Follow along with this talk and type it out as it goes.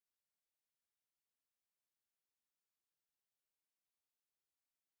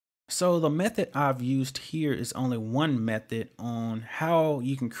So the method I've used here is only one method on how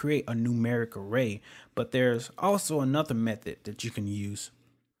you can create a numeric array, but there's also another method that you can use.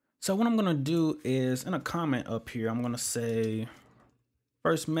 So what I'm going to do is in a comment up here, I'm going to say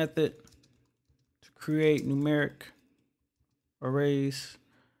first method to create numeric arrays.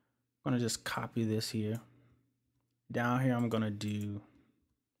 I'm going to just copy this here. Down here, I'm going to do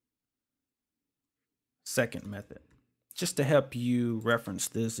second method just to help you reference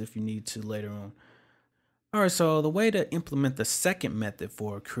this if you need to later on. All right, so the way to implement the second method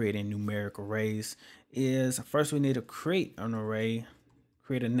for creating numeric arrays is first we need to create an array,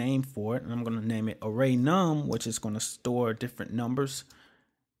 create a name for it, and I'm going to name it array num, which is going to store different numbers.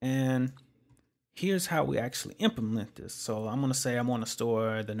 And here's how we actually implement this. So I'm going to say I want to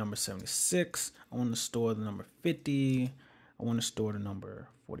store the number 76, I want to store the number 50, I want to store the number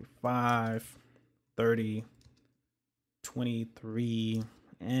 45, 30, 23,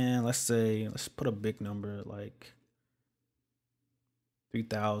 and let's put a big number like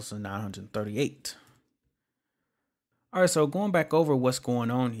 3,938. All right, so going back over what's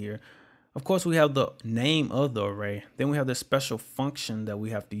going on here, of course we have the name of the array, then we have this special function that we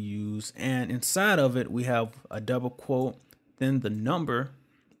have to use, and inside of it we have a double quote, then the number,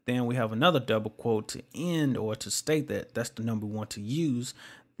 then we have another double quote to end or to state that that's the number we want to use.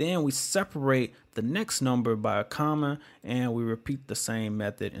 Then we separate the next number by a comma, and we repeat the same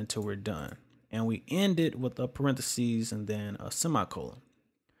method until we're done. And we end it with a parentheses and then a semicolon.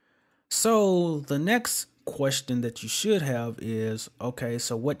 So the next question that you should have is, okay,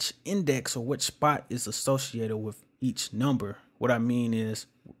 so which index or which spot is associated with each number? What I mean is,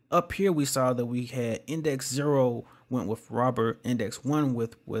 up here we saw that we had index 0 went with Robert, index 1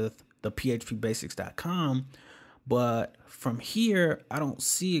 with the phpbasics.com. But from here, I don't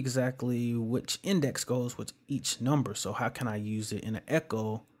see exactly which index goes with each number. So how can I use it in an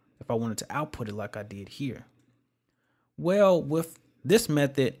echo if I wanted to output it like I did here? Well, with this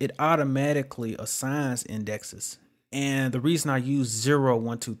method, it automatically assigns indexes. And the reason I use 0,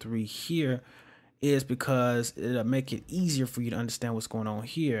 1, 2, 3 here is because it'll make it easier for you to understand what's going on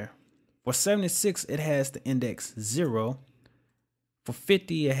here. For 76, it has the index 0. For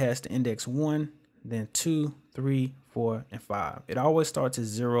 50, it has the index 1. Then 2, 3, 4, and 5. It always starts at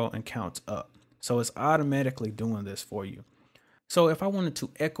 0 and counts up. So it's automatically doing this for you. So if I wanted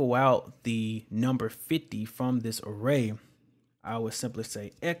to echo out the number 50 from this array, I would simply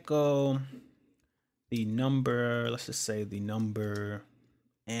say echo the number, let's just say the number,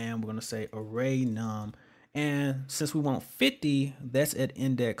 and we're going to say array num. And since we want 50, that's at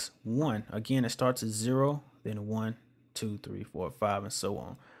index 1. Again, it starts at 0, then 1, 2, 3, 4, 5, and so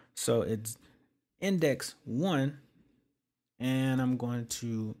on. So it's index 1, and I'm going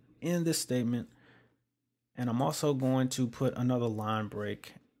to end this statement, and I'm also going to put another line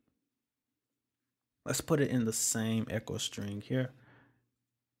break. Let's put it in the same echo string here,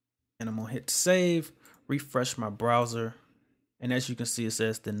 and I'm gonna hit save, refresh my browser, and as you can see, it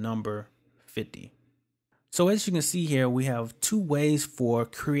says the number 50. So as you can see here, we have two ways for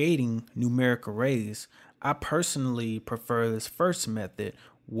creating numeric arrays. I personally prefer this first method,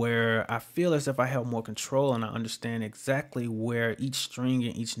 where I feel as if I have more control and I understand exactly where each string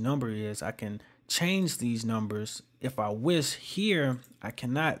and each number is. I can change these numbers if I wish. Here, I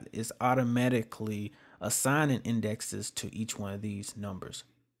cannot. It's automatically assigning indexes to each one of these numbers.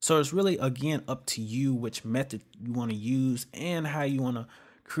 So it's really, again, up to you which method you want to use and how you want to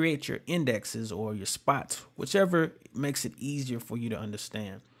create your indexes or your spots, whichever makes it easier for you to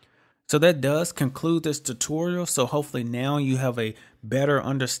understand. So that does conclude this tutorial. So hopefully now you have a better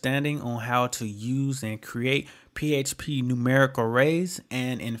understanding on how to use and create PHP numeric arrays.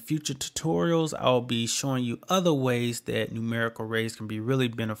 And in future tutorials, I'll be showing you other ways that numeric arrays can be really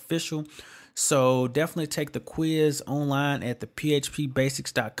beneficial. So definitely take the quiz online at the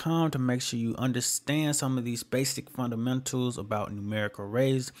phpbasics.com to make sure you understand some of these basic fundamentals about numeric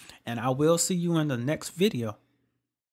arrays. And I will see you in the next video.